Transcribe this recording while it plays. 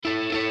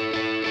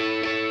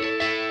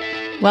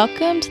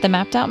Welcome to the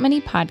Mapped Out Money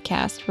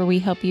podcast, where we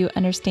help you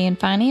understand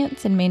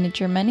finance and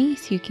manage your money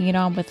so you can get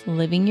on with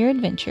living your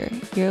adventure.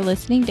 You're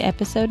listening to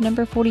episode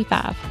number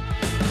 45.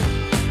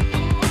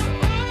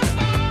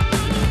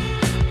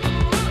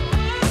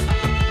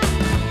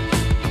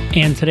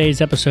 And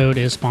today's episode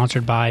is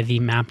sponsored by the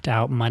Mapped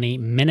Out Money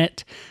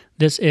Minute.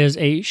 This is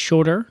a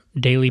shorter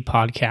daily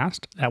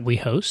podcast that we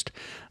host,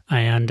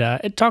 and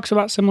it talks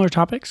about similar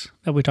topics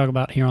that we talk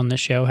about here on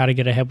this show: how to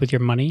get ahead with your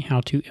money,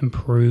 how to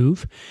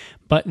improve,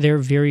 but they're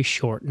very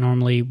short,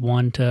 normally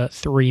 1 to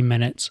 3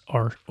 minutes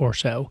or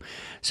so.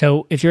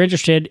 So if you're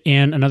interested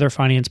in another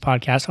finance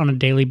podcast on a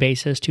daily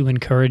basis to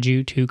encourage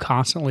you to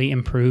constantly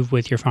improve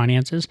with your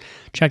finances,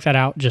 check that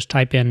out. Just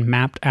type in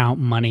Mapped Out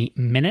Money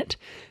Minute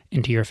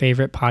into your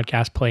favorite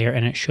podcast player,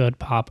 and it should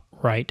pop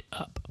right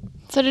up.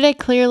 So today,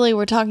 clearly,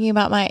 we're talking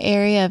about my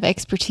area of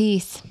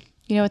expertise.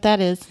 You know what that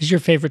is? This is your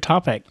favorite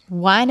topic.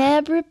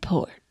 YNAB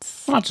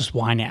reports. Not just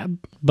YNAB,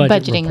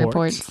 Budgeting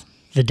reports.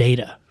 The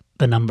data,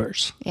 the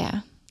numbers.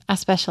 Yeah, I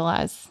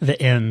specialize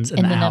the ins and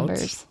in the the outs.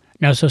 numbers.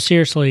 No, so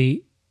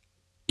seriously,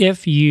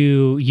 if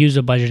you use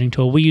a budgeting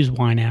tool, we use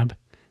YNAB,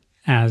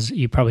 as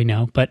you probably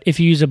know, but if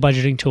you use a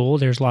budgeting tool,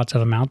 there's lots of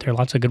them out there,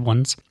 lots of good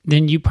ones,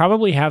 then you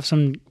probably have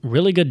some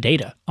really good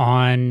data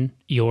on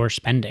your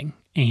spending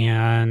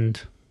and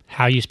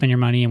how you spend your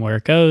money and where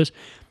it goes.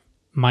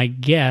 My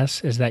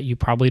guess is that you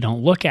probably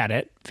don't look at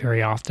it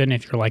very often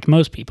if you're like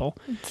most people.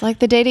 It's like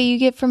the data you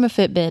get from a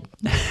Fitbit.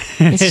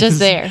 It's just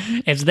there.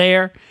 It's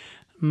there.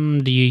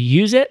 Do you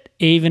use it?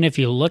 Even if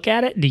you look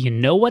at it, do you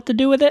know what to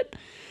do with it?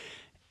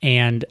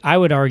 And I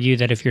would argue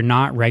that if you're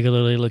not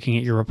regularly looking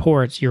at your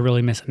reports, you're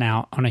really missing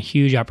out on a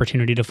huge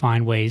opportunity to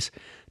find ways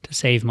to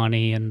save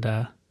money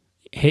and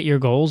hit your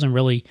goals and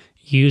really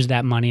use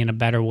that money in a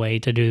better way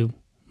to do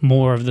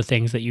more of the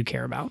things that you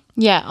care about.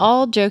 Yeah,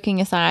 all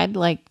joking aside,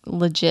 like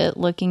legit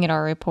looking at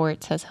our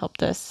reports has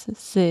helped us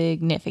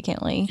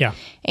significantly. Yeah.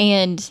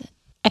 And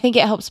I think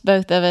it helps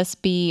both of us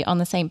be on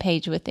the same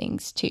page with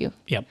things too.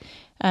 Yep.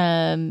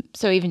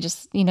 So even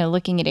just,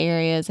 looking at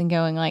areas and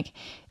going like,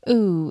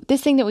 ooh,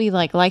 this thing that we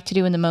like to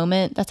do in the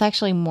moment, that's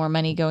actually more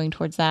money going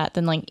towards that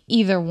than like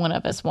either one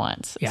of us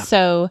wants. Yeah.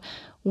 So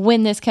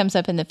when this comes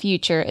up in the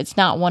future, it's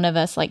not one of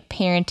us like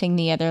parenting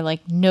the other,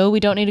 like, no,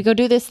 we don't need to go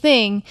do this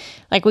thing.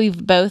 Like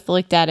we've both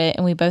looked at it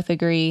and we both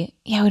agree,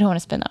 yeah, we don't want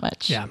to spend that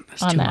much. Yeah,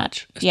 it's on too that.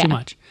 much. It's too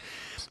much.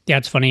 Yeah,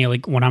 it's funny.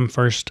 Like when I'm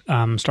first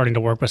starting to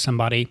work with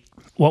somebody,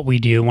 what we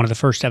do, one of the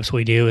first steps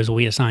we do is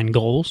we assign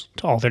goals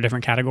to all their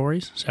different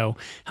categories. So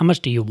how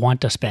much do you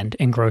want to spend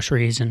in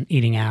groceries and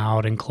eating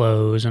out and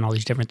clothes and all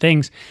these different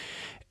things?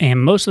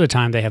 And most of the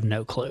time they have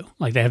no clue.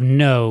 Like they have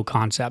no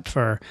concept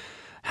for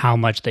how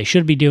much they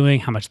should be doing,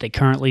 how much they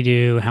currently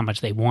do, how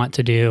much they want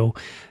to do.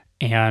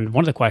 And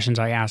one of the questions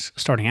I ask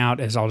starting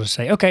out is I'll just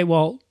say, okay,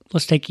 well,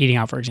 let's take eating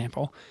out, for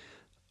example.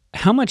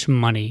 How much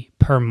money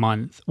per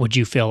month would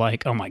you feel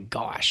like, oh my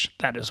gosh,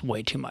 that is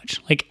way too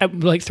much?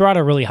 Like throw out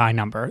a really high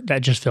number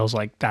that just feels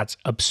like that's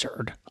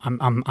absurd.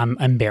 I'm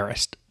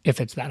embarrassed if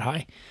it's that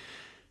high.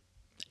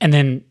 And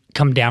then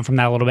come down from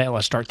that a little bit.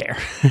 Let's start there.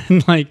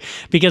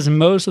 Because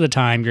most of the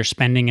time your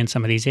spending in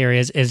some of these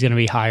areas is going to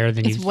be higher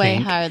than you think. It's way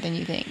higher than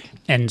you think.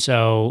 And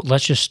so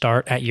let's just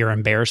start at your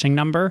embarrassing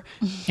number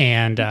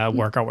and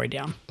work our way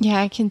down.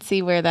 Yeah, I can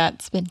see where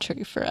that's been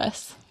true for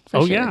us.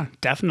 For sure. Yeah,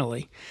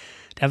 definitely.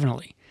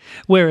 Definitely.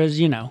 Whereas,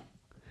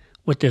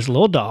 with this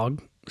little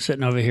dog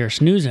sitting over here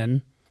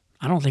snoozing,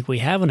 I don't think we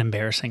have an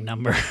embarrassing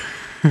number.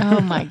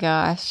 Oh my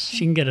gosh.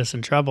 She can get us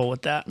in trouble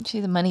with that.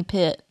 She's a money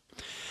pit.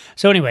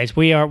 So anyways,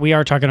 we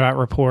are talking about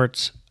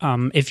reports.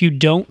 If you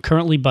don't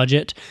currently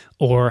budget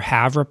or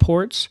have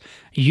reports,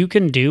 you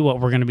can do what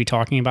we're going to be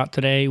talking about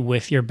today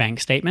with your bank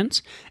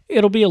statements.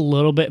 It'll be a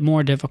little bit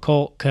more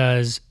difficult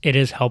because it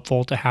is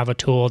helpful to have a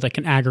tool that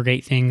can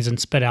aggregate things and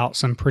spit out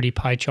some pretty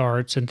pie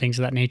charts and things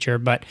of that nature.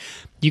 But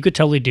you could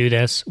totally do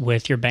this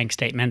with your bank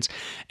statements.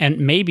 And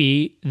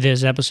maybe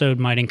this episode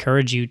might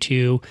encourage you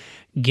to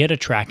get a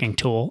tracking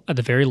tool at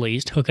the very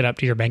least, hook it up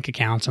to your bank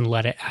accounts and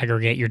let it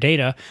aggregate your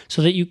data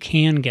so that you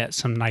can get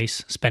some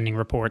nice spending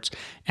reports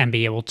and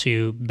be able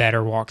to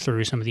better walk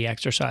through some of the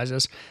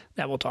exercises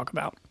that we'll talk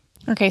about.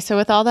 Okay, so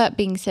with all that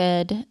being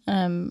said,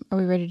 are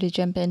we ready to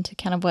jump into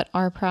kind of what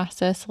our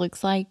process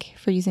looks like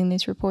for using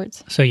these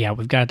reports? So yeah,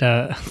 we've got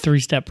a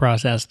 3-step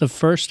process. The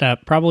first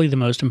step, probably the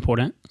most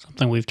important,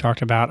 something we've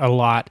talked about a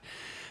lot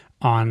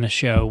on the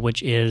show,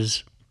 which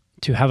is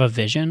to have a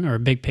vision or a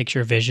big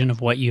picture vision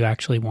of what you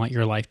actually want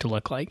your life to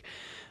look like.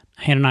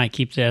 Hannah and I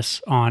keep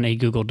this on a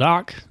Google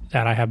Doc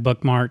that I have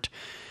bookmarked,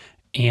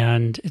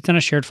 and it's in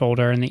a shared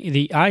folder. And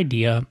the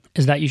idea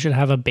is that you should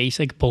have a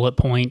basic bullet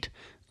point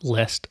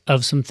list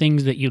of some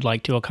things that you'd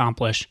like to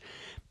accomplish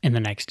in the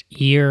next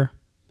year,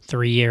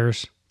 3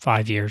 years,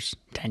 5 years,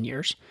 10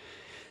 years.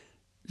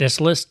 This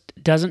list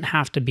doesn't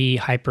have to be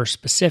hyper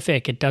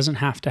specific. It doesn't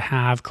have to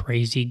have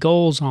crazy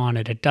goals on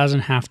it. It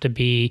doesn't have to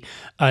be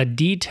a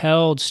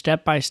detailed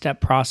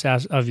step-by-step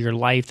process of your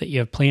life that you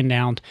have planned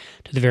down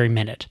to the very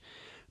minute.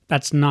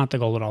 That's not the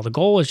goal at all. The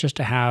goal is just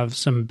to have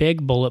some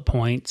big bullet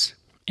points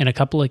in a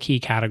couple of key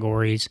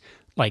categories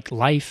like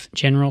life,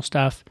 general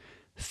stuff,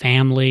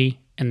 family,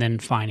 and then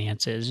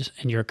finances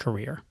and your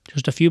career.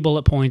 Just a few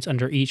bullet points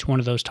under each one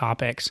of those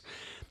topics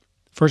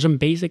for some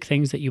basic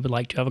things that you would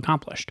like to have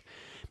accomplished.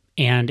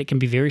 And it can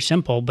be very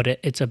simple, but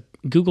it's a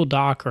Google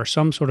Doc or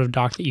some sort of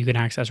doc that you can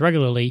access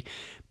regularly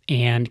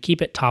and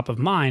keep it top of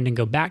mind and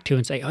go back to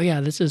and say, oh yeah,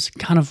 this is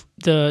kind of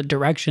the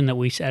direction that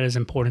we said is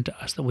important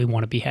to us that we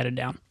want to be headed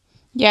down.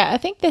 Yeah, I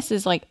think this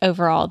is like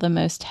overall the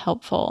most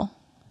helpful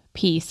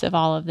piece of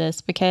all of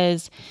this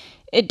because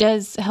it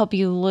does help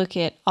you look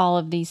at all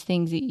of these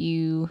things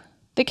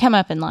that come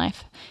up in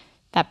life.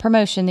 That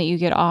promotion that you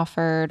get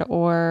offered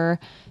or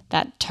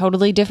that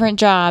totally different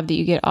job that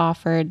you get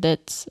offered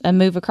that's a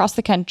move across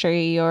the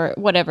country or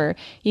whatever.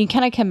 You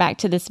can kind of come back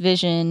to this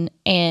vision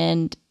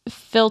and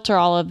filter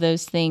all of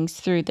those things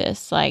through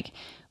this. Like,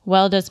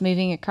 well, does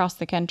moving across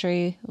the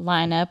country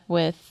line up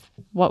with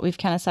what we've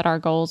kind of said our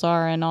goals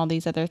are and all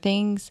these other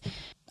things?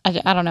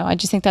 I don't know. I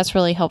just think that's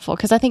really helpful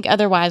because I think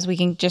otherwise we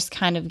can just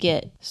kind of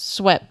get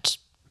swept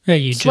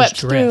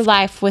through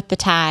life with the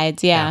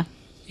tides. Yeah.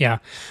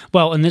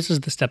 Well, and this is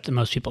the step that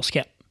most people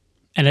skip.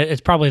 And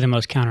it's probably the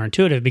most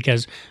counterintuitive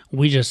because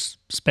we just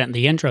spent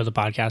the intro of the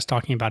podcast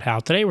talking about how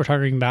today we're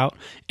talking about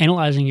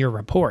analyzing your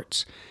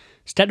reports.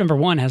 Step number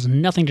 1 has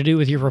nothing to do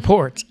with your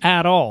reports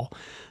at all.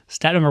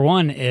 Step number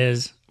 1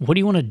 is, what do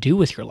you want to do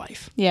with your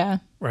life? Yeah.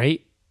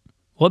 Right?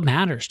 What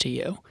matters to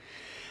you?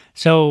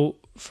 So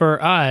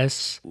for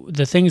us,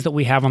 the things that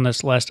we have on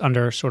this list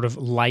under sort of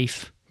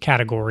life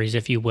categories,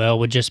 if you will,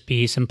 would just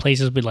be some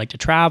places we'd like to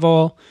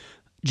travel,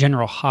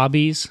 general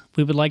hobbies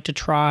we would like to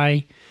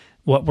try,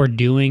 what we're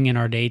doing in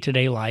our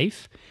day-to-day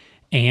life,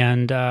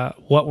 and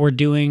what we're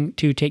doing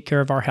to take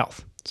care of our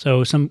health.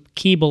 So some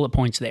key bullet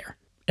points there.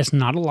 It's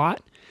not a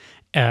lot.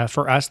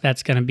 For us,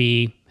 that's going to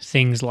be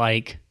things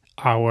like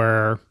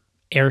our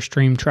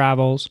Airstream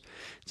travels,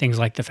 things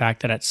like the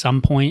fact that at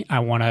some point I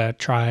want to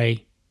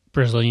try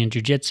Brazilian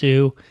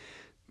Jiu-Jitsu,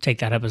 take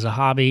that up as a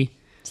hobby.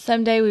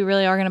 Someday we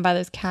really are going to buy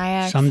those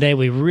kayaks. Someday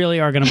we really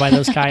are going to buy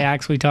those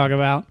kayaks we talk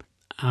about.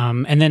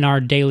 And then our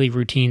daily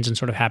routines and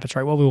sort of habits,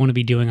 right? What we want to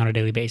be doing on a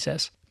daily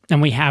basis.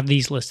 And we have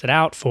these listed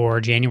out for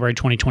January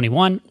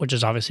 2021, which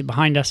is obviously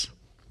behind us,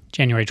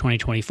 January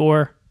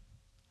 2024,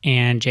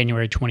 and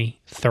January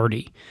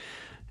 2030.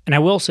 And I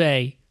will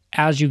say,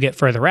 as you get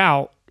further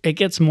out, it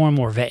gets more and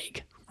more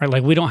vague, right?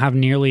 Like we don't have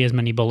nearly as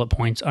many bullet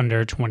points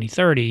under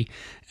 2030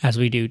 as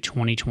we do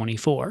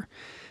 2024,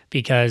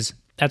 because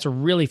that's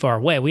really far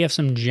away. We have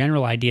some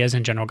general ideas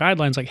and general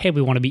guidelines like, hey,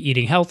 we want to be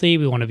eating healthy.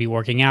 We want to be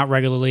working out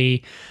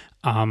regularly.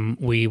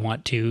 We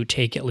want to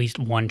take at least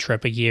one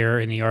trip a year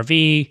in the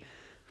RV.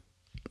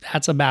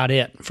 That's about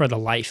it for the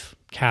life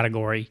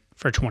category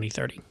for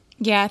 2030.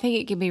 Yeah, I think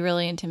it can be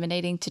really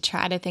intimidating to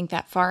try to think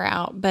that far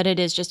out, but it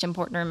is just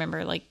important to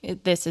remember, like,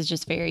 this is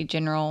just very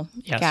general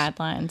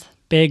guidelines.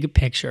 Big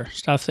picture,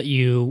 stuff that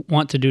you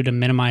want to do to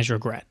minimize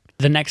regret.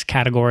 The next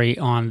category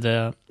on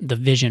the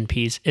vision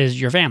piece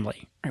is your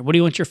family. Right? What do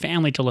you want your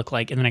family to look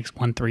like in the next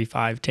 1, 3,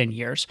 5, 10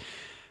 years?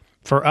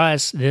 For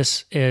us,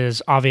 this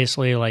is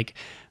obviously like,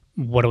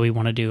 what do we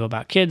want to do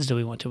about kids? Do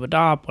we want to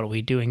adopt? What are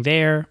we doing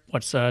there?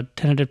 What's the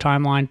tentative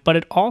timeline? But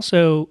it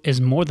also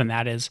is more than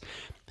that, is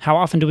how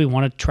often do we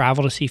want to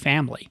travel to see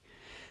family?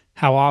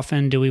 How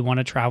often do we want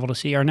to travel to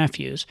see our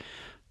nephews?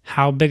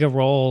 How big a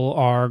role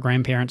are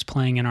grandparents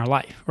playing in our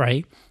life,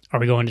 right? Are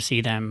we going to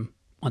see them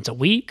once a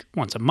week,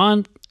 once a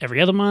month,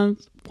 every other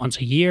month, once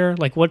a year?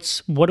 Like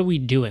what are we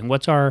doing?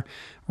 What's our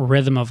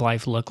rhythm of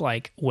life look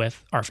like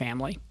with our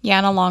family? Yeah,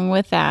 and along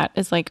with that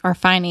is like our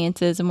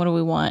finances and what do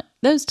we want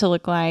those to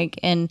look like,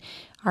 and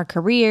our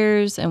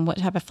careers and what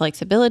type of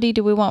flexibility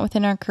do we want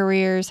within our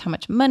careers? How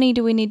much money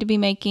do we need to be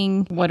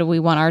making? What do we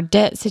want our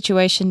debt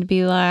situation to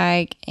be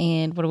like?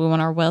 And what do we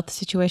want our wealth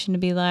situation to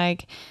be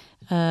like?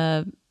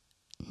 No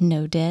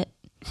debt,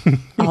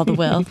 all the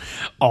wealth.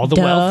 All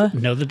the wealth,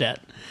 no the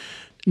debt.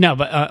 No,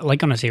 but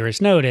like on a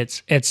serious note,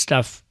 it's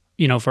stuff,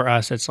 for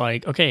us, it's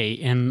like, okay,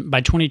 and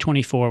by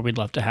 2024, we'd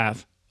love to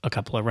have a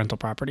couple of rental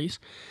properties.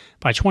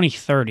 By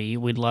 2030,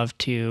 we'd love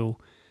to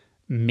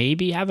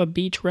maybe have a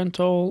beach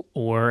rental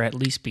or at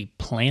least be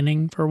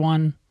planning for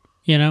one,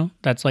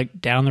 that's like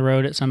down the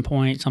road at some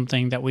point,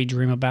 something that we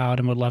dream about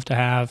and would love to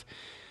have.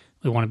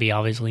 We want to be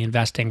obviously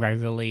investing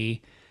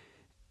regularly,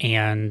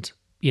 and,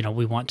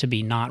 we want to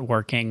be not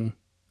working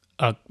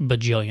a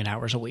bajillion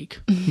hours a week.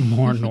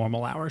 More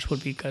normal hours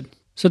would be good.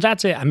 So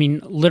that's it. I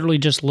mean, literally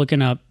just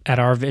looking up at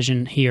our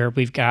vision here,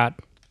 we've got,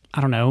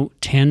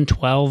 10,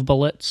 12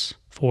 bullets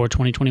for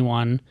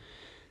 2021,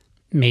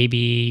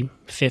 maybe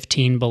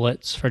 15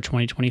 bullets for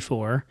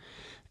 2024,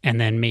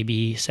 and then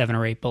maybe 7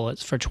 or 8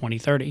 bullets for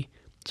 2030.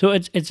 So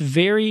it's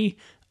very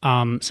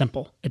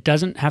simple. It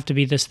doesn't have to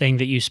be this thing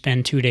that you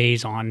spend 2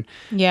 days on.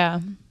 Yeah.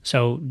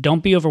 So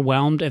don't be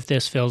overwhelmed if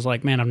this feels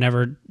like, man, I've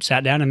never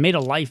sat down and made a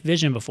life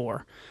vision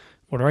before.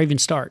 Where do I even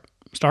start?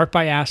 Start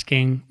by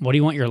asking, what do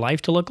you want your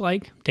life to look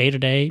like, day to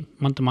day,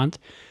 month to month?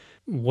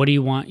 What do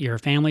you want your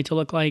family to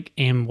look like?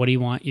 And what do you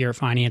want your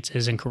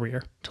finances and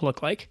career to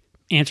look like?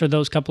 Answer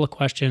those couple of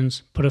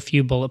questions, put a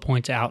few bullet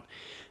points out,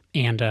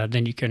 and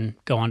then you can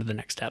go on to the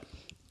next step.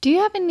 Do you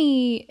have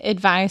any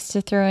advice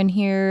to throw in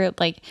here?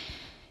 Like,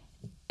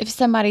 if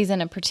somebody's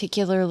in a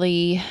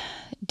particularly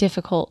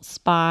difficult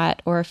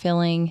spot or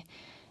feeling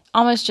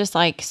almost just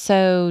like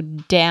so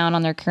down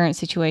on their current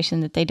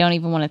situation that they don't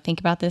even want to think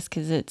about this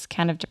because it's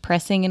kind of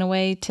depressing in a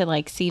way, to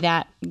like see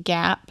that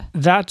gap?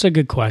 That's a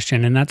good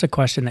question. And that's a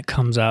question that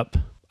comes up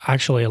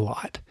actually a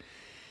lot.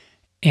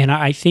 And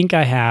I think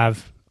I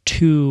have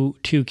two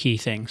key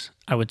things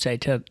I would say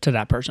to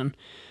that person.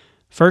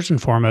 First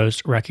and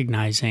foremost,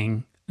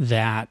 recognizing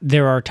that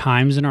there are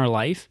times in our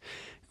life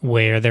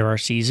where there are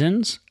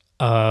seasons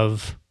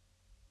of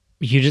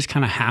you just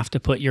kind of have to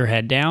put your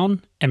head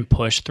down and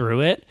push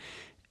through it.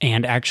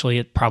 And actually,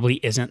 it probably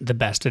isn't the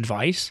best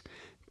advice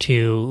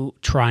to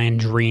try and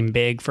dream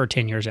big for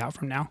 10 years out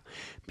from now,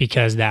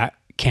 because that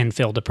can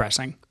feel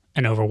depressing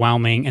and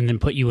overwhelming and then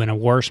put you in a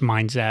worse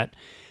mindset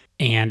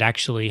and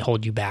actually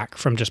hold you back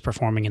from just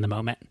performing in the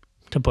moment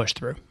to push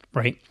through,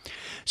 right?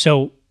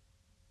 So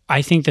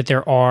I think that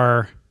there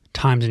are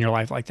times in your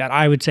life like that.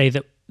 I would say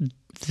that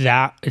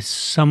that is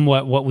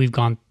somewhat what we've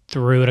gone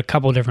through at a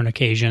couple of different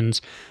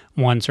occasions.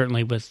 One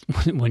certainly with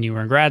when you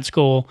were in grad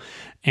school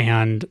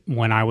and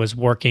when I was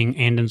working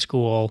and in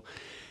school.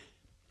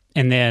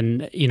 And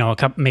then,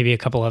 maybe a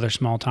couple other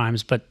small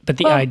times, but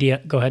the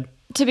idea, go ahead.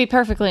 To be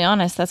perfectly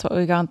honest, that's what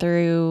we've gone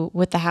through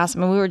with the house. I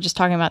mean, we were just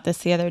talking about this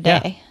the other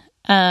day.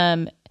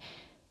 Yeah.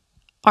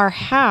 Our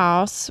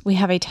house, we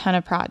have a ton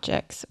of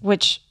projects,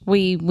 which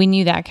we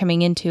knew that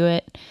coming into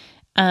it.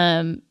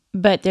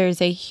 But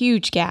there's a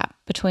huge gap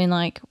between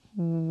like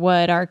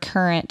what our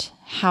current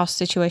house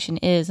situation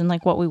is and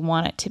like what we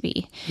want it to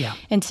be. Yeah.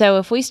 And so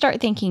if we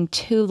start thinking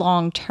too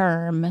long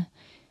term,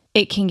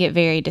 it can get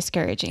very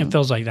discouraging. It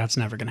feels like that's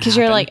never going to happen. Because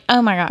you're like,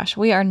 oh my gosh,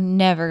 we are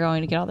never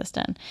going to get all this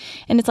done.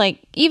 And it's like,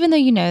 even though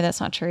you know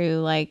that's not true,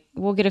 like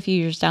we'll get a few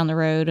years down the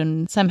road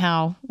and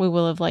somehow we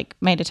will have like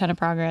made a ton of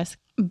progress.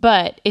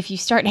 But if you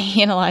start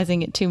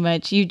analyzing it too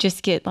much, you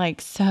just get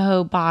like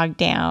so bogged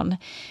down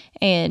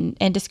and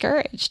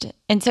discouraged.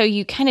 And so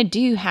you kind of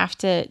do have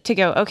to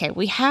go, okay,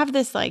 we have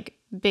this like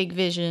big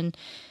vision,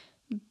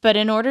 but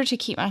in order to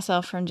keep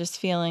myself from just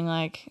feeling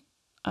like,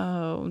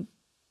 oh,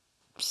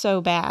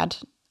 so bad,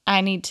 I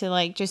need to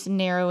like just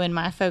narrow in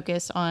my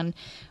focus on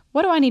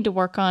what do I need to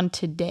work on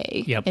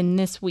today in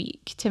this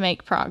week to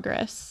make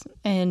progress,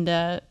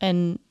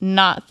 and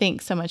not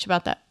think so much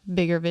about that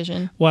bigger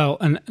vision. Well,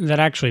 and that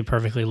actually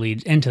perfectly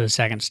leads into the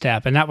second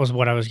step. And that was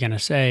what I was going to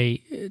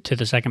say to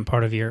the second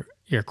part of your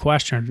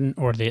question,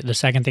 or the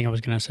second thing I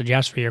was going to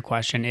suggest for your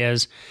question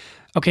is,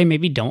 okay,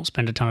 maybe don't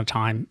spend a ton of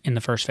time in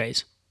the first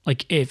phase.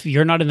 Like if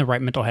you're not in the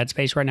right mental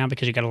headspace right now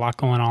because you got a lot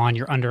going on,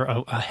 you're under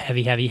a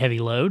heavy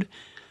load,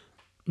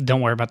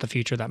 don't worry about the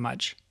future that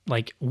much.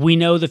 Like we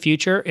know the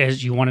future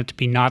is you want it to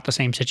be not the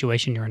same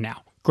situation you're in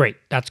now. Great.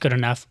 That's good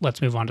enough.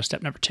 Let's move on to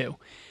step number 2.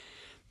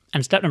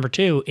 And step number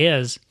 2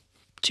 is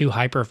to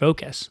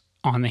hyper-focus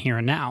on the here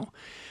and now.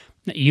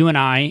 You and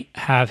I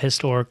have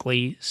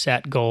historically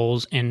set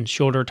goals in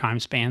shorter time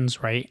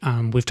spans, right?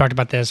 We've talked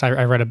about this. I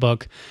read a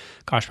book,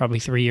 probably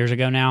 3 years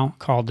ago now,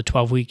 called The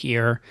 12-Week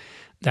Year,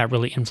 that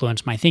really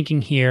influenced my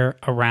thinking here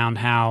around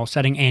how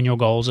setting annual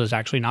goals is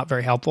actually not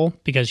very helpful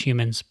because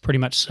humans pretty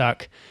much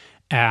suck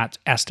at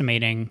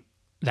estimating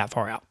that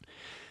far out.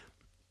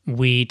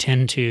 We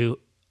tend to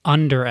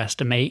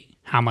underestimate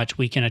how much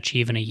we can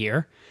achieve in a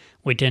year.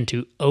 We tend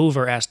to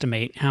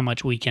overestimate how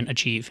much we can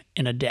achieve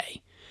in a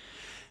day.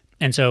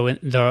 And so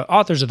the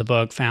authors of the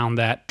book found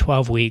that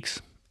 12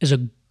 weeks is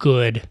a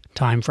good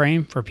time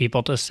frame for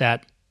people to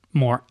set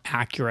more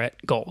accurate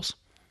goals.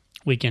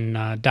 We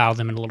can dial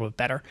them in a little bit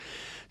better.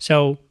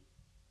 So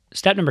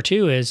step number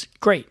 2 is,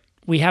 great,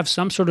 we have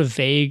some sort of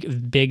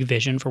vague, big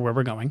vision for where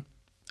we're going.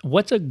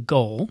 What's a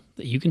goal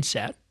that you can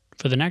set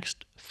for the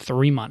next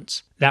 3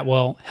 months that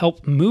will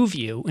help move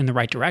you in the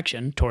right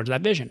direction towards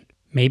that vision?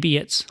 Maybe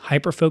it's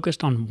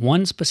hyper-focused on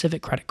one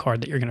specific credit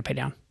card that you're going to pay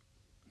down.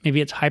 Maybe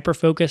it's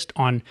hyper-focused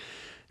on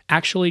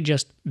actually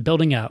just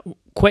building a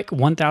quick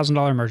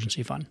 $1,000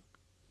 emergency fund.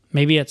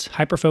 Maybe it's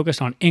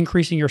hyper-focused on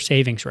increasing your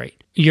savings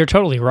rate. You're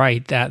totally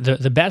right that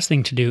the best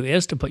thing to do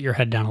is to put your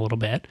head down a little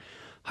bit,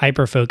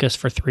 hyper-focus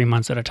for 3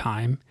 months at a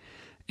time,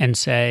 and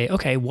say,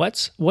 okay,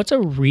 what's a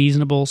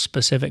reasonable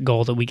specific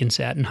goal that we can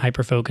set and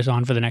hyper-focus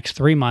on for the next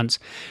 3 months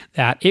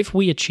that if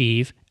we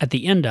achieve at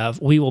the end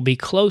of, we will be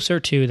closer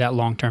to that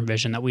long-term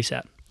vision that we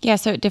set. Yeah,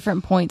 so at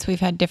different points, we've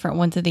had different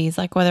ones of these,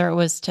 like whether it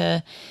was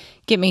to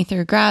get me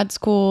through grad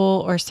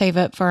school or save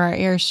up for our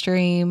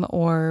Airstream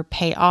or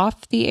pay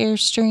off the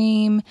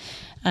Airstream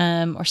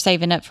or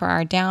saving up for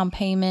our down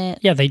payment.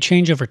 Yeah, they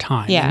change over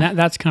time. Yeah. And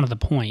that's kind of the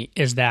point,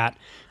 is that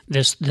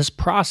this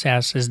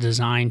process is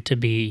designed to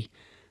be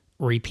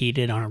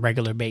repeated on a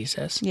regular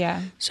basis.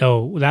 Yeah.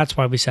 So that's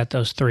why we set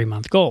those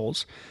 3-month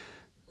goals.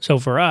 So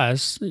for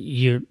us,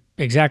 you're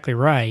exactly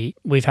right.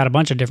 We've had a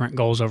bunch of different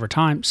goals over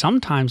time.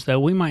 Sometimes, though,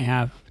 we might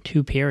have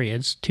 2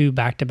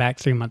 back-to-back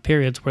 3-month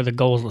periods where the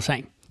goal is the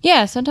same.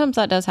 Yeah, sometimes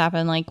that does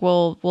happen. Like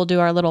we'll do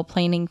our little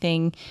planning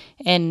thing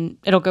and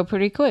it'll go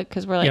pretty quick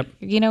because we're like,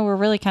 we're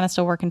really kind of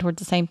still working towards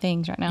the same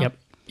things right now. Yep.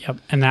 Yep.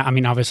 And that, I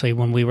mean, obviously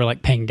when we were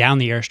like paying down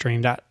the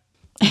Airstream, that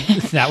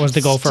was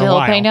the goal for a Still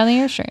while. paying down the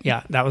Airstream.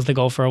 Yeah, that was the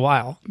goal for a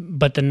while.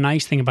 But the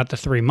nice thing about the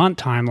 3-month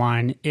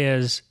timeline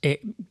is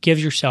it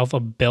gives yourself a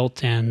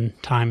built-in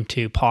time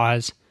to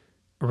pause,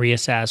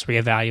 reassess,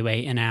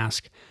 reevaluate, and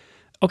ask,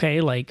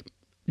 okay, like,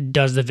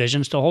 does the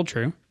vision still hold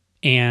true?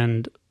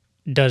 And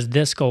does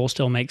this goal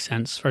still make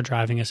sense for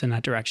driving us in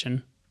that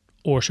direction?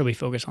 Or should we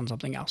focus on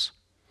something else?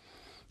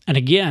 And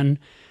again,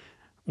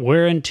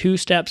 we're in 2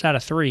 steps out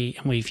of 3,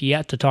 and we've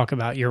yet to talk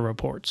about your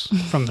reports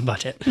from the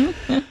budget.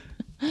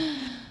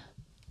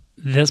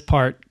 This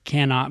part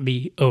cannot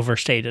be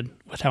overstated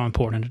with how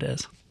important it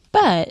is.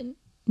 But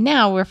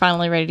now we're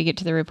finally ready to get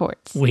to the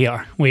reports. We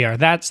are.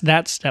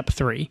 That's step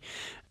 3.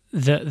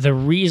 The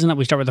reason that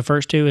we start with the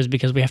first 2 is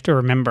because we have to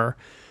remember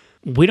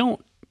we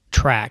don't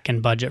track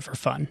and budget for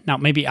fun. Now,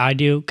 maybe I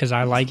do because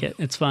I like it.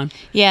 It's fun.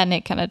 Yeah,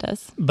 Nick kind of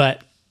does.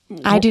 But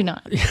I do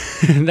not.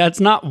 That's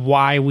not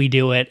why we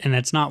do it, and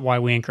that's not why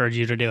we encourage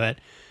you to do it.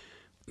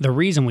 The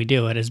reason we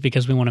do it is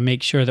because we want to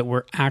make sure that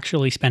we're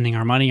actually spending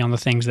our money on the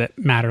things that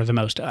matter the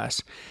most to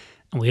us.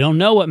 And we don't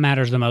know what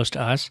matters the most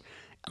to us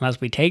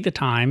unless we take the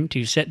time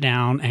to sit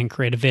down and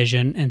create a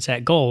vision and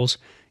set goals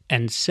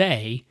and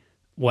say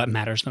what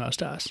matters the most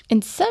to us.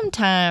 And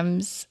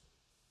sometimes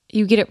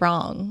you get it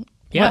wrong.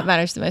 Yeah. What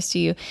matters the most to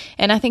you.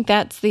 And I think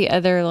that's the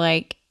other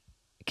like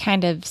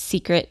kind of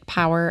secret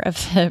power of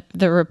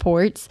the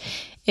reports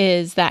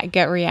is that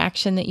gut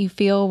reaction that you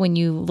feel when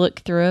you look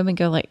through them and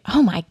go like,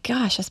 oh my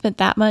gosh, I spent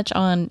that much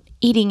on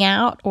eating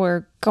out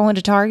or going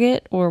to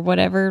Target or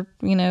whatever,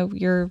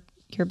 your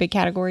big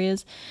category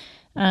is.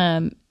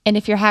 And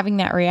if you're having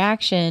that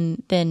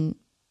reaction, then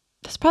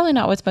that's probably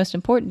not what's most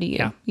important to you.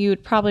 Yeah. You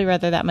would probably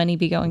rather that money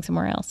be going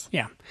somewhere else.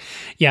 Yeah.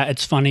 Yeah.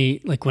 It's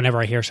funny. Like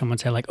whenever I hear someone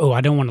say like, oh,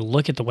 I don't want to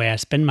look at the way I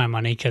spend my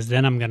money because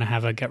then I'm going to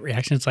have a gut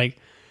reaction. It's like,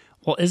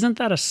 well, isn't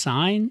that a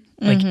sign?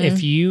 Like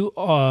if you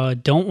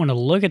don't want to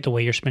look at the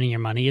way you're spending your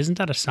money, isn't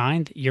that a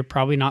sign that you're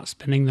probably not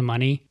spending the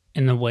money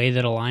in the way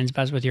that aligns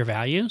best with your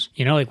values?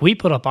 Like we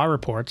put up our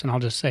reports, and I'll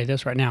just say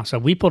this right now. So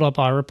we put up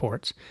our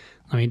reports.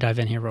 Let me dive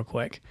in here real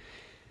quick.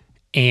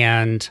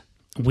 And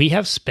we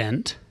have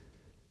spent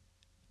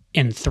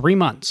in 3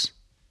 months,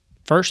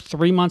 first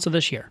 3 months of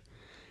this year,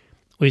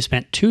 we've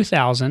spent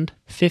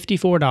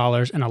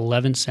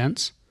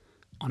 $2,054.11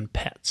 on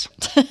pets.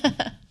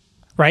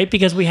 Right?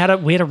 Because we had a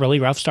really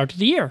rough start to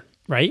the year,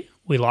 right?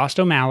 We lost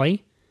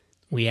O'Malley.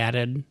 We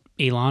added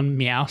Elon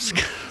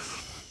Meowsk.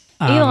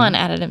 Elon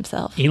added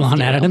himself.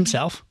 Elon added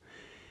himself.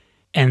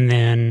 And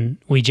then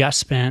we just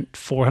spent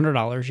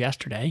 $400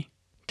 yesterday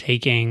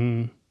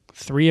taking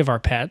 3 of our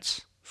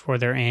pets for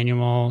their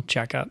annual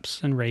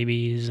checkups and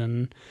rabies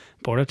and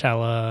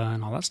Bordetella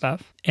and all that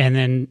stuff. And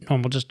then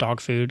normal just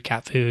dog food,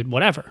 cat food,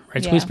 whatever,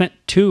 right? So we spent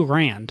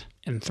 $2,000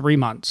 in 3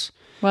 months.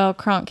 Well,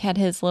 Kronk had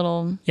his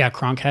little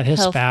Kronk had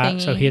his spat,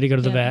 thingy. so he had to go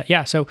to the vet.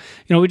 Yeah, so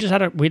we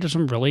just we did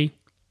some really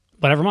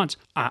whatever months.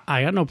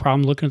 I got no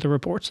problem looking at the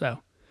reports though,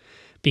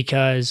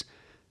 because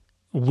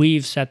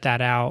we've set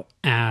that out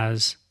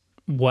as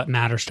what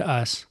matters to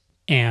us,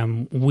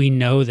 and we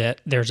know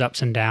that there's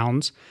ups and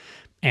downs,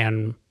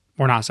 and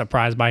we're not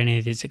surprised by any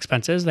of these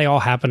expenses. They all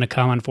happen to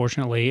come,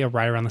 unfortunately,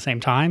 right around the same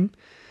time,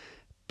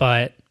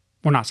 but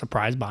we're not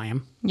surprised by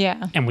them.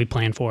 Yeah. And we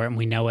plan for it and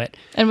we know it.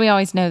 And we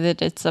always know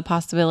that it's a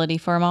possibility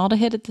for them all to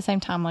hit at the same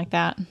time like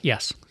that.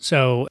 Yes.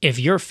 So if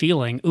you're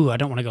feeling, ooh, I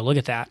don't want to go look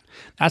at that,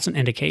 that's an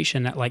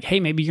indication that like,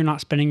 hey, maybe you're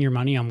not spending your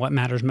money on what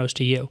matters most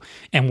to you.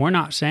 And we're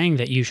not saying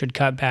that you should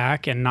cut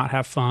back and not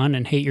have fun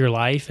and hate your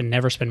life and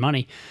never spend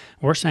money.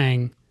 We're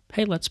saying,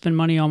 hey, let's spend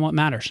money on what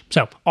matters.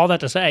 So all that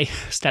to say,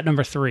 step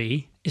number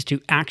 3 is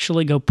to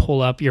actually go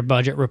pull up your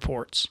budget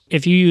reports.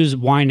 If you use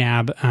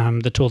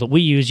YNAB, the tool that we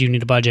use, you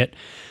need a budget.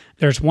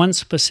 There's one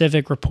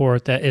specific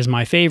report that is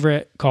my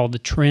favorite called the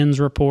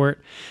Trends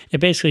Report. It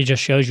basically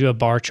just shows you a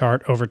bar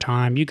chart over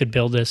time. You could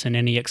build this in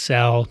any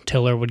Excel.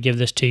 Tiller would give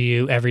this to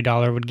you.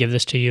 EveryDollar would give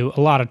this to you.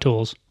 A lot of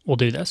tools will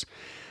do this.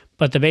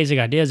 But the basic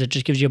idea is it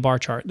just gives you a bar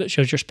chart that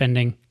shows your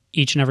spending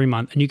each and every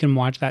month, and you can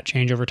watch that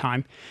change over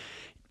time.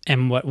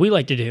 And what we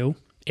like to do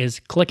is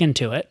click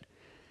into it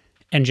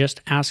and just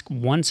ask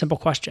one simple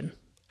question.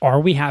 Are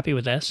we happy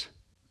with this?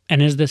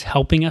 And is this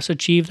helping us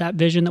achieve that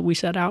vision that we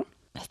set out?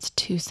 That's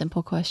 2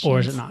 simple questions. Or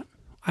is it not?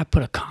 I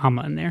put a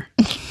comma in there.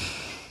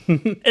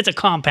 It's a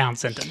compound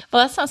sentence.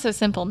 Well, that's not so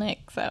simple,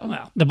 Nick. So,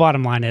 well, the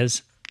bottom line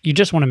is you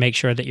just want to make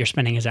sure that your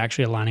spending is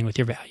actually aligning with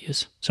your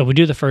values. So we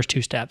do the first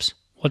 2 steps.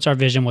 What's our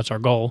vision? What's our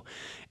goal?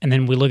 And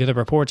then we look at the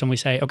reports and we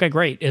say, okay,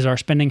 great. Is our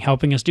spending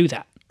helping us do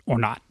that or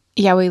not?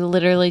 Yeah, we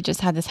literally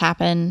just had this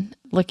happen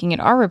looking at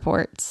our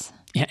reports.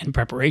 Yeah, in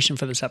preparation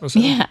for this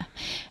episode. Yeah.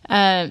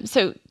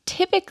 So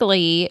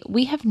typically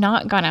we have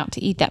not gone out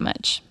to eat that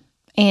much.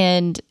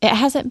 And it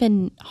hasn't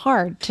been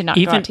hard to not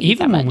go out to eat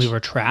that much. Even when we were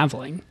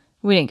traveling.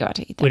 We didn't go out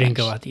to eat that much. We didn't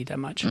go out to eat that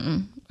much.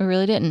 We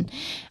really didn't.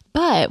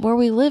 But where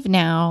we live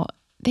now,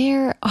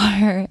 there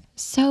are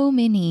so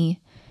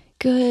many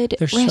good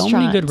restaurants. There's so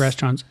many good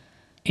restaurants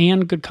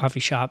and good coffee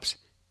shops.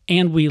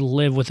 And we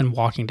live within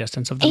walking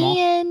distance of them all.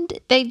 And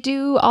they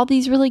do all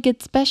these really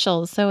good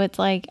specials. So it's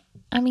like,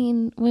 I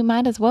mean, we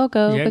might as well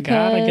go You because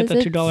gotta get the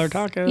it's- $2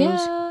 tacos.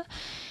 Yeah.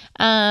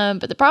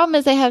 But the problem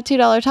is they have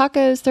 $2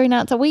 tacos 3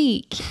 nights a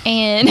week.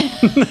 And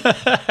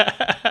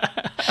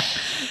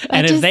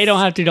And if they don't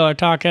have $2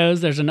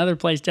 tacos, there's another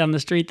place down the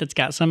street that's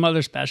got some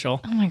other special.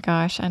 oh my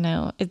gosh, I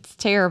know. It's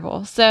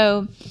terrible.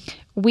 So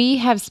we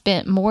have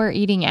spent more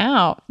eating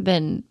out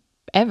than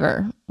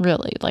ever,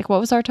 really. Like, what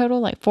was our total?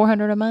 Like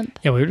 $400 a month?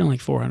 Yeah, we were doing like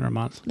 $400 a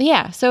month.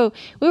 Yeah. So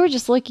we were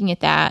just looking at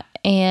that,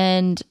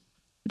 and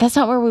that's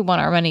not where we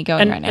want our money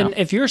going right now. And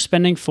if you're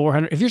spending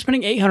 $400, if you're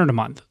spending $800 a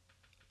month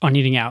on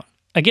eating out,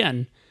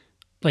 again,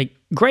 like,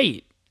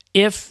 great.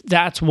 If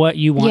that's what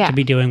you want to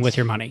be doing with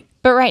your money.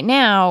 But right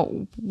now,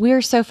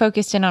 we're so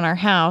focused in on our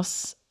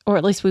house, or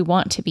at least we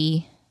want to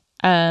be.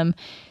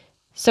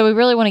 So we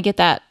really want to get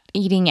that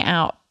eating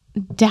out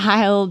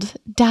dialed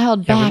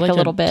back a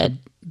little bit. To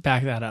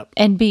back that up.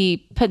 And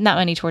be putting that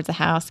money towards the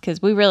house,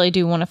 because we really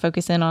do want to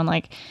focus in on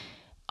like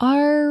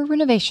our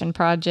renovation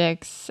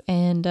projects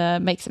and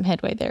make some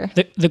headway there.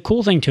 The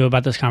cool thing too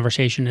about this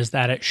conversation is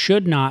that it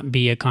should not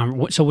be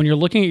so when you're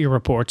looking at your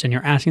reports and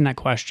you're asking that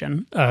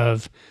question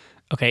of,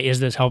 okay,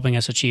 is this helping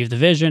us achieve the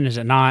vision? Is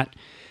it not?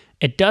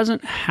 It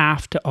doesn't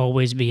have to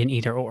always be an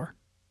either or.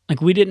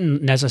 Like, we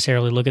didn't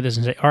necessarily look at this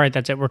and say, all right,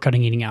 that's it, we're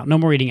cutting eating out. No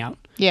more eating out.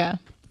 Yeah.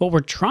 What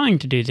we're trying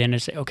to do then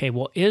is say, okay,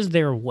 well, is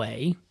there a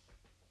way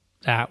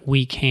that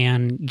we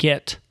can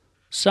get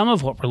some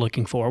of what we're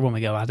looking for when we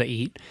go out to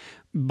eat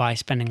by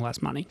spending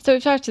less money? So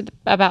we've talked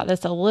about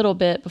this a little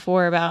bit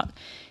before about,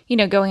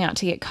 going out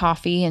to get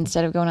coffee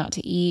instead of going out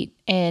to eat.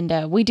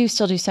 And we do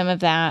still do some of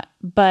that,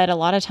 but a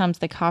lot of times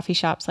the coffee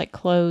shops like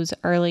close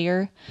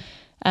earlier.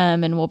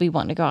 And we'll be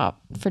wanting to go out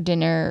for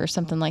dinner or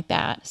something like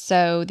that.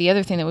 So the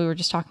other thing that we were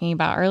just talking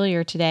about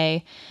earlier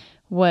today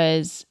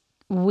was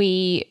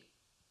we've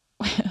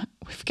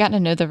gotten to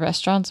know the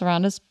restaurants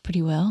around us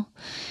pretty well.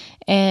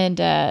 And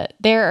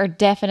there are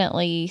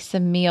definitely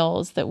some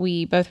meals that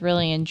we both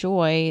really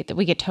enjoy that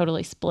we could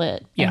totally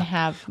split and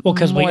have. Well,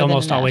 because we more than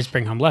almost enough. always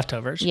bring home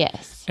leftovers.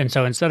 Yes. And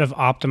so instead of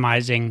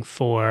optimizing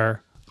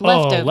for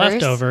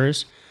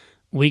leftovers,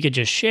 we could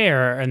just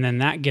share, and then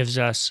that gives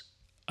us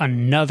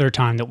another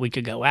time that we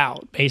could go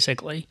out,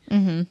 basically.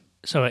 Mm-hmm.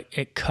 So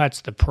it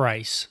cuts the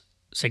price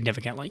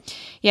significantly.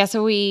 Yeah,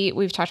 so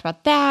we've talked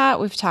about that.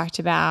 We've talked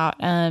about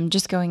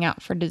just going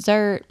out for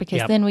dessert,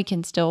 because then we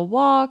can still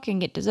walk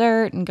and get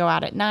dessert and go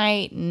out at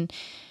night and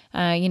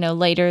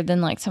later than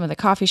like some of the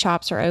coffee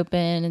shops are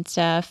open and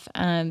stuff.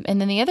 And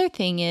then the other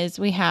thing is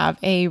we have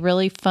a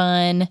really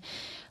fun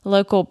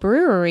local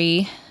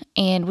brewery,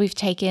 and we've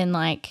taken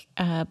like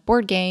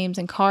board games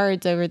and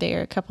cards over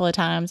there a couple of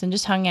times and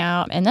just hung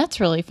out, and that's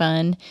really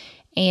fun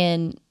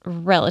and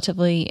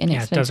relatively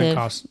inexpensive. Yeah, it doesn't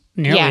cost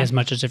nearly as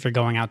much as if you're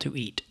going out to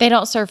eat. They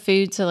don't serve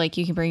food, so like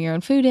you can bring your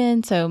own food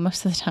in. So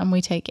most of the time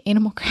we take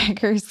animal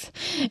crackers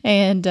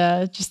and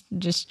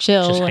just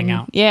chill. Just hang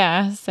out.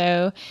 Yeah.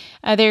 So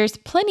there's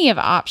plenty of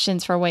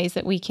options for ways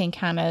that we can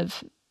kind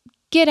of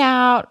get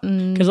out.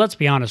 Because let's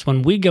be honest,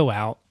 when we go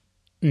out,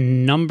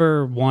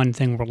 number one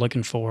thing we're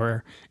looking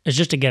for is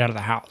just to get out of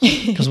the house.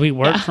 Because we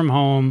work from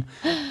home.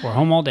 We're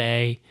home all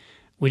day.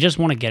 We just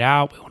want to get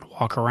out. We want to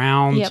walk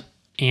around. Yep.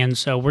 And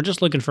so we're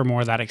just looking for more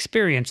of that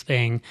experience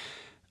thing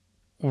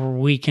where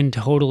we can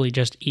totally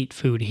just eat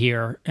food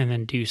here and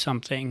then do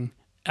something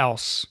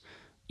else,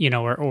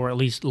 or at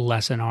least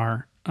lessen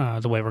our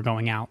the way we're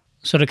going out.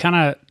 So to kind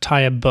of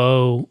tie a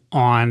bow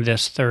on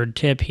this third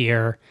tip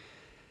here,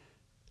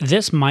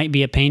 this might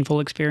be a painful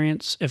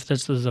experience if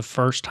this is the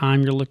first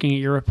time you're looking at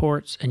your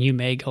reports, and you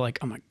may go like,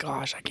 oh my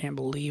gosh, I can't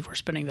believe we're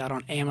spending that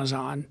on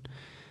Amazon.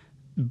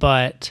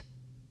 But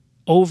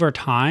over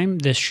time,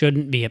 this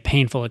shouldn't be a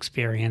painful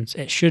experience.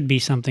 It should be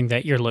something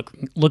that you're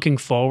looking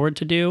forward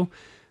to doing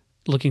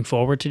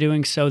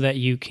so that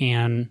you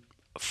can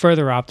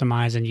further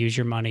optimize and use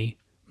your money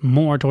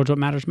more towards what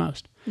matters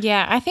most.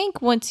 Yeah, I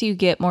think once you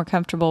get more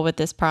comfortable with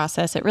this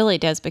process, it really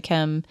does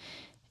become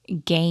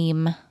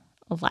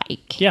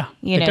game-like. Yeah,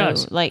 it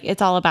does. Like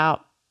it's all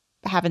about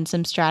having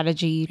some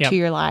strategy to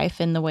your life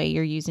and the way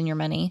you're using your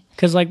money.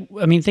 Because,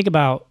 think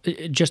about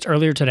just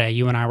earlier today,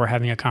 you and I were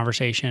having a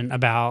conversation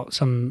about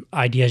some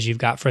ideas you've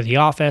got for the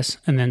office,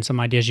 and then some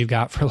ideas you've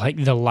got for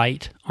like the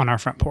light on our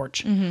front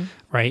porch,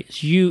 right?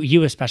 So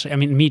you especially,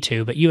 me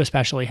too, but you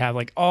especially have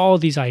like all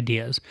these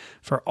ideas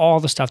for all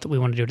the stuff that we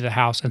want to do to the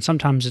house. And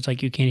sometimes it's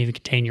like you can't even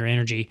contain your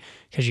energy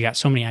because you got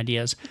so many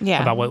ideas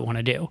about what we want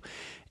to do.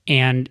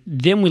 And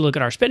then we look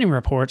at our spending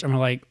reports and we're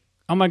like,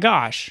 oh my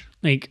gosh,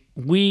 like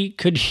we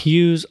could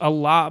use a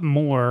lot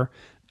more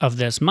of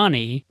this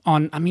money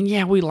on,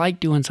 we like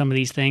doing some of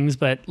these things,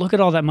 but look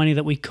at all that money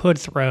that we could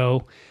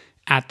throw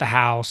at the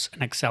house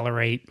and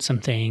accelerate some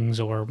things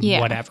or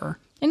whatever.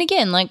 And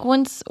again, like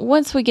once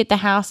we get the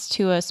house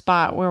to a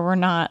spot where we're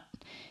not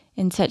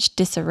in such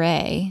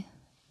disarray,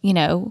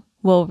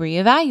 we'll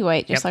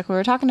reevaluate just like we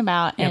were talking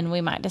about. And we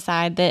might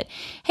decide that,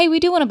 hey, we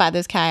do want to buy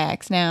those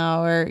kayaks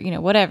now or,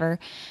 whatever.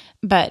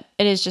 But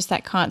it is just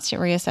that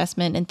constant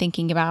reassessment and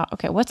thinking about,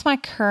 okay, what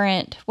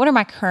are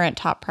my current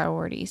top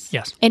priorities?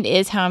 Yes. And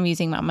is how I'm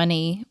using my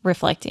money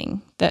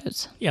reflecting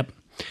those? Yep.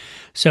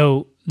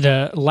 So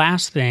the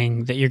last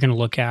thing that you're going to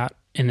look at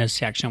in this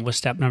section with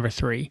step number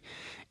 3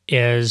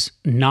 is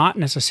not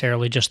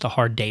necessarily just the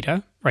hard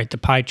data, right? The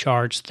pie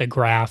charts, the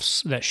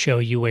graphs that show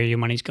you where your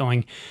money's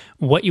going.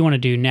 What you want to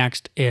do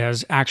next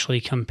is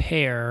actually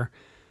compare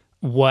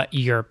what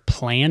your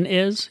plan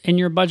is in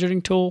your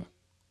budgeting tool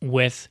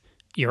with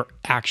your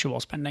actual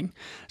spending.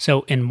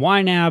 So in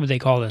YNAB, they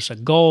call this a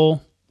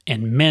goal.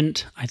 In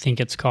Mint, I think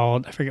it's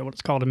called, I forget what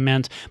it's called in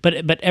Mint, but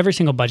every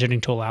single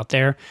budgeting tool out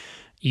there,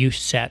 you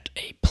set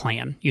a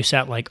plan. You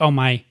set like, oh,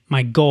 my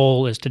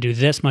goal is to do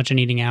this much in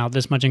eating out,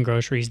 this much in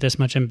groceries, this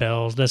much in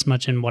bills, this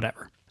much in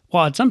whatever.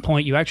 Well, at some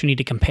point, you actually need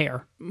to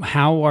compare.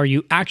 How are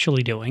you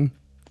actually doing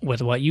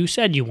with what you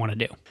said you want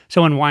to do?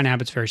 So in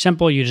YNAB, it's very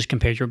simple. You just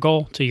compare your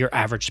goal to your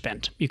average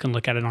spend. You can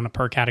look at it on a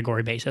per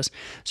category basis.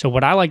 So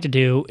what I like to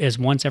do is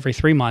once every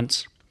 3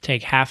 months,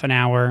 take half an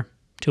hour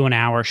to an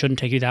hour, shouldn't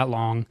take you that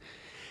long,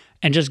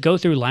 and just go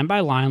through line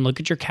by line,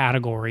 look at your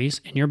categories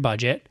in your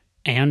budget,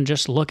 and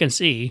just look and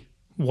see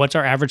what's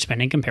our average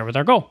spending compared with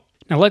our goal.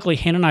 Now, luckily,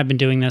 Hannah and I have been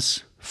doing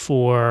this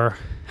for,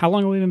 how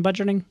long have we been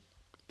budgeting?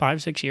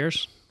 5, 6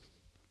 years?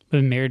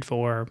 We've been married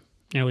for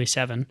nearly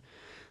 7.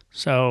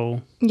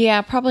 So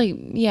Yeah,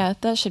 probably. Yeah,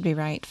 that should be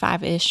right.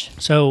 5-ish.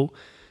 So,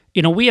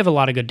 we have a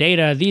lot of good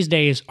data. These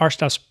days, our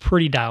stuff's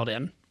pretty dialed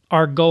in.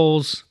 Our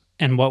goals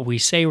and what we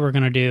say we're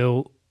going to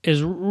do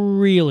is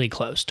really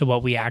close to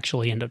what we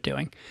actually end up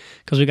doing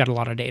because we got a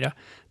lot of data.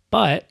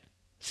 But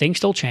things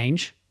still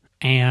change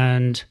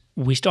and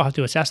we still have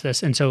to assess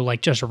this. And so,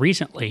 like just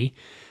recently,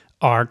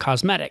 our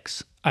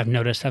cosmetics, I've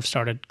noticed, have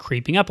started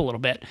creeping up a little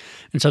bit.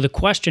 And so the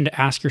question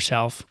to ask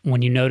yourself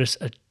when you notice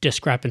a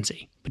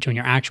discrepancy between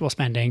your actual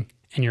spending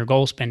and your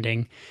goal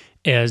spending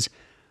is,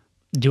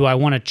 do I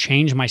want to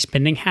change my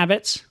spending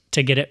habits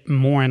to get it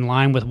more in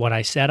line with what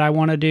I said I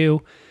want to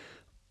do?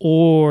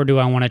 Or do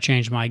I want to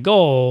change my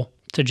goal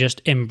to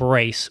just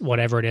embrace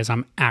whatever it is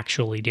I'm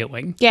actually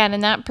doing? Yeah, and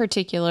in that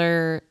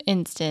particular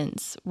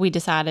instance, we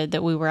decided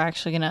that we were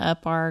actually going to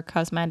up our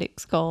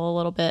cosmetics goal a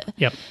little bit.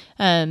 Yep.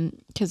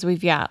 Because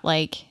we've got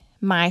like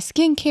my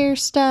skincare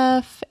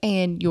stuff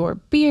and your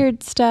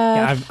beard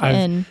stuff.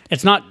 Yeah,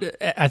 it's not,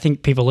 I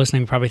think people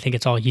listening probably think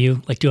it's all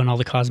you, like doing all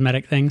the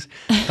cosmetic things,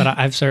 but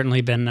I've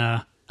certainly been,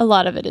 a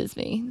lot of it is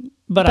me.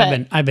 But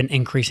I've been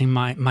increasing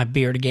my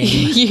beard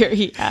game.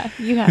 Yeah,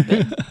 you have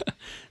been.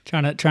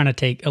 trying to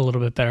take a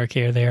little bit better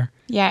care there.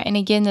 Yeah, and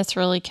again, this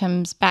really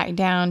comes back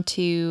down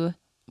to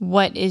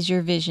what is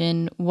your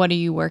vision? What are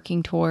you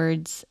working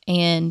towards?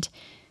 And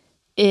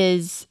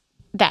is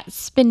that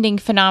spending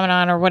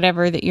phenomenon or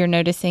whatever that you're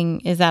noticing,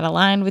 is that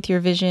aligned with your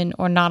vision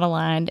or not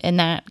aligned? And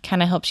that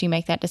kind of helps you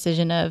make that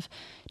decision of,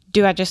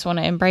 do I just want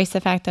to embrace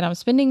the fact that I'm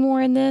spending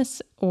more in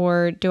this,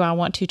 or do I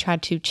want to try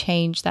to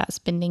change that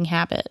spending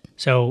habit?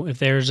 So if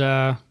there's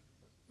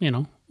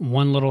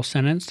one little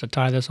sentence to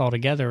tie this all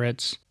together,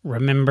 it's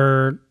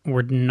remember,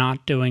 we're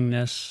not doing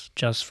this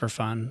just for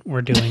fun.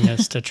 We're doing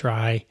this to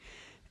try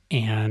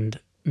and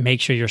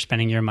make sure you're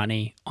spending your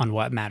money on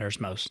what matters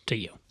most to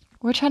you.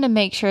 We're trying to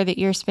make sure that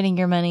you're spending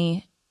your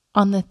money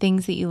on the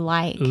things that you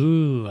like.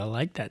 Ooh, I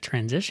like that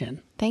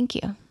transition. Thank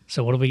you.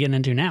 So what are we getting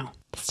into now?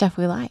 The stuff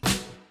we like.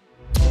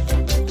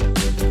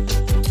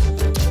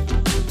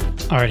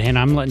 All right, Hannah,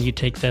 I'm letting you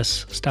take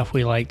this stuff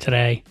we like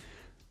today.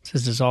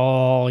 This is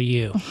all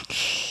you.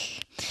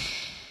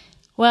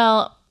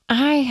 Well,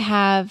 I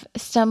have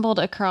stumbled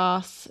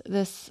across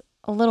this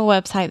little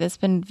website that's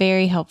been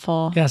very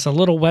helpful. Yes, a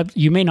little web.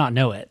 You may not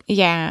know it.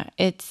 Yeah,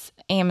 it's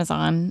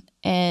Amazon.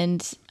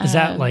 And is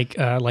that like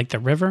the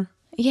river?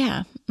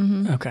 Yeah.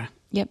 Mm-hmm. Okay.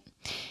 Yep.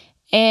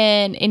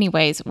 And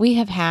anyways, we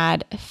have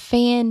had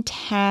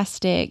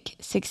fantastic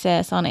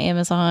success on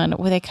Amazon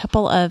with a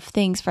couple of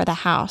things for the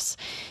house.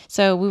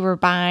 So we were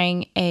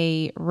buying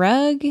a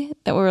rug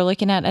that we were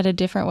looking at a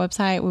different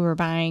website. We were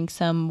buying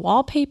some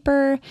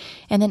wallpaper,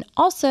 and then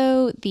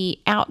also the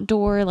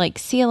outdoor like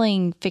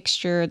ceiling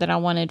fixture that I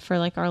wanted for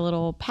like our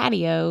little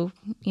patio,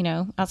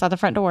 outside the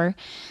front door.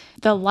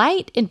 The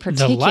light in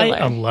particular. The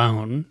light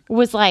alone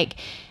was like,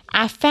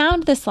 I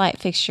found this light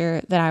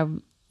fixture that I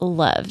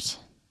loved,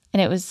 and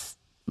it was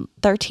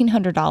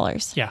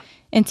 $1,300. Yeah.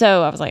 And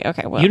so I was like,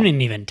 okay, well, you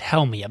didn't even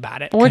tell me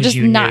about it. We're just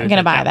not going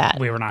to buy that.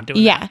 We were not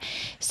doing that. Yeah.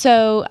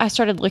 So I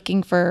started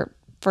looking for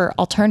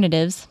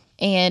alternatives.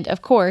 And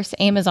of course,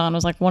 Amazon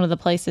was like one of the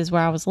places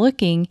where I was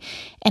looking.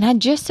 And I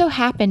just so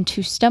happened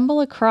to stumble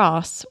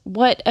across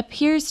what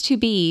appears to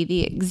be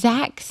the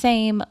exact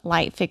same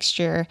light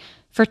fixture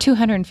for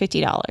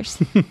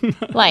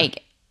 $250.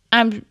 Like,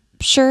 I'm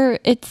sure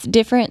it's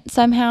different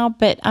somehow,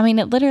 but I mean,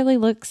 it literally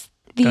looks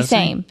the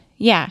same.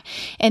 Yeah.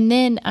 And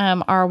then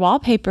our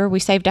wallpaper, we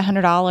saved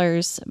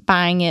 $100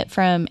 buying it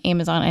from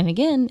Amazon. And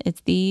again,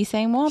 it's the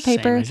same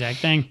wallpaper. Same exact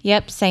thing.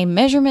 Yep. Same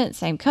measurement,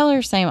 same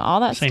color, same all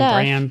that same stuff.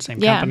 Same brand, same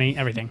company,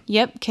 everything.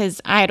 Yep. Because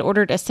I had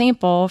ordered a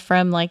sample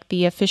from like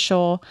the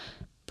official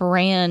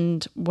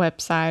brand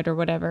website or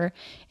whatever.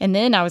 And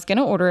then I was going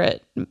to order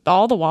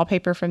all the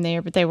wallpaper from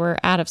there, but they were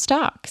out of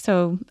stock.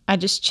 So I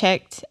just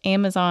checked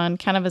Amazon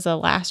kind of as a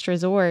last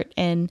resort,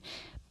 and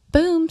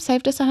boom,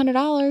 saved us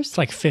 $100. It's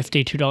like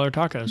 $52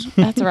 tacos.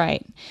 That's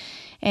right.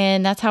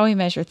 And that's how we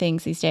measure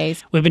things these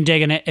days. We've been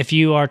digging it. If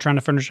you are trying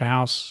to furnish a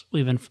house,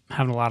 we've been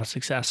having a lot of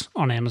success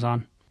on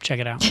Amazon. Check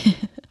it out.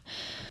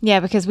 Yeah,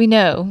 because we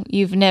know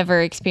you've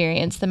never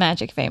experienced the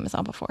magic of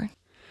Amazon before.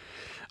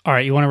 All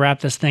right, you want to wrap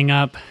this thing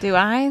up? Do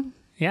I?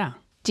 Yeah.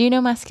 Do you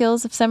know my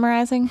skills of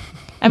summarizing?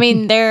 I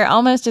mean, they're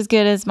almost as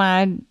good as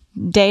my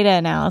data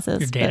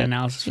analysis. Your data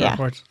analysis yeah.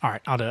 reports? All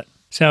right, I'll do it.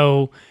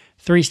 So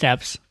 3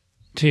 steps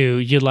to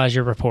utilize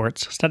your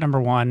reports. Step number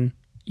 1,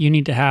 you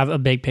need to have a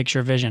big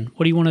picture vision.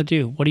 What do you want to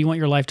do? What do you want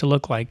your life to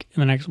look like in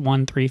the next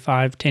 1, 3,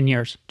 5, 10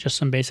 years? Just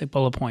some basic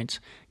bullet points.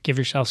 Give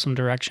yourself some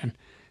direction.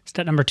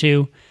 Step number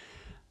 2,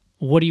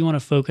 what do you want to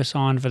focus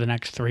on for the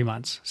next 3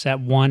 months? Set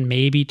 1,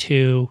 maybe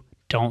 2.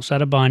 Don't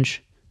set a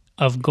bunch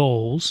of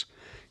goals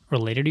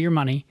related to your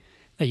money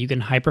that you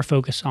can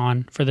hyper-focus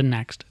on for the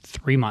next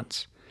 3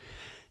 months.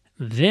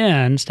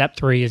 Then step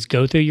 3 is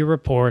go through your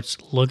reports,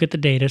 look at the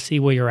data, see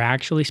where you're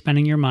actually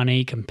spending your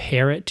money,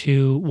 compare it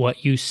to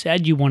what you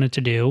said you wanted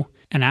to do,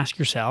 and ask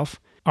yourself,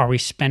 are we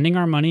spending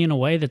our money in a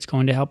way that's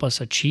going to help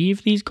us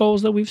achieve these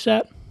goals that we've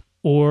set?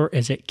 Or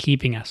is it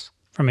keeping us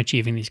from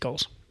achieving these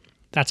goals?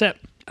 That's it.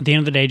 At the end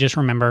of the day, just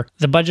remember,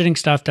 the budgeting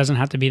stuff doesn't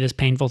have to be this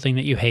painful thing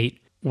that you hate.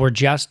 We're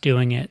just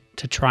doing it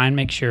to try and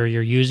make sure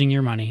you're using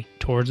your money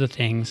towards the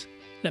things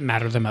that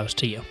matter the most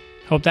to you.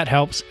 Hope that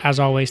helps. As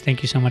always,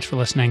 thank you so much for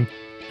listening,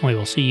 and we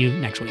will see you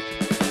next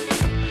week.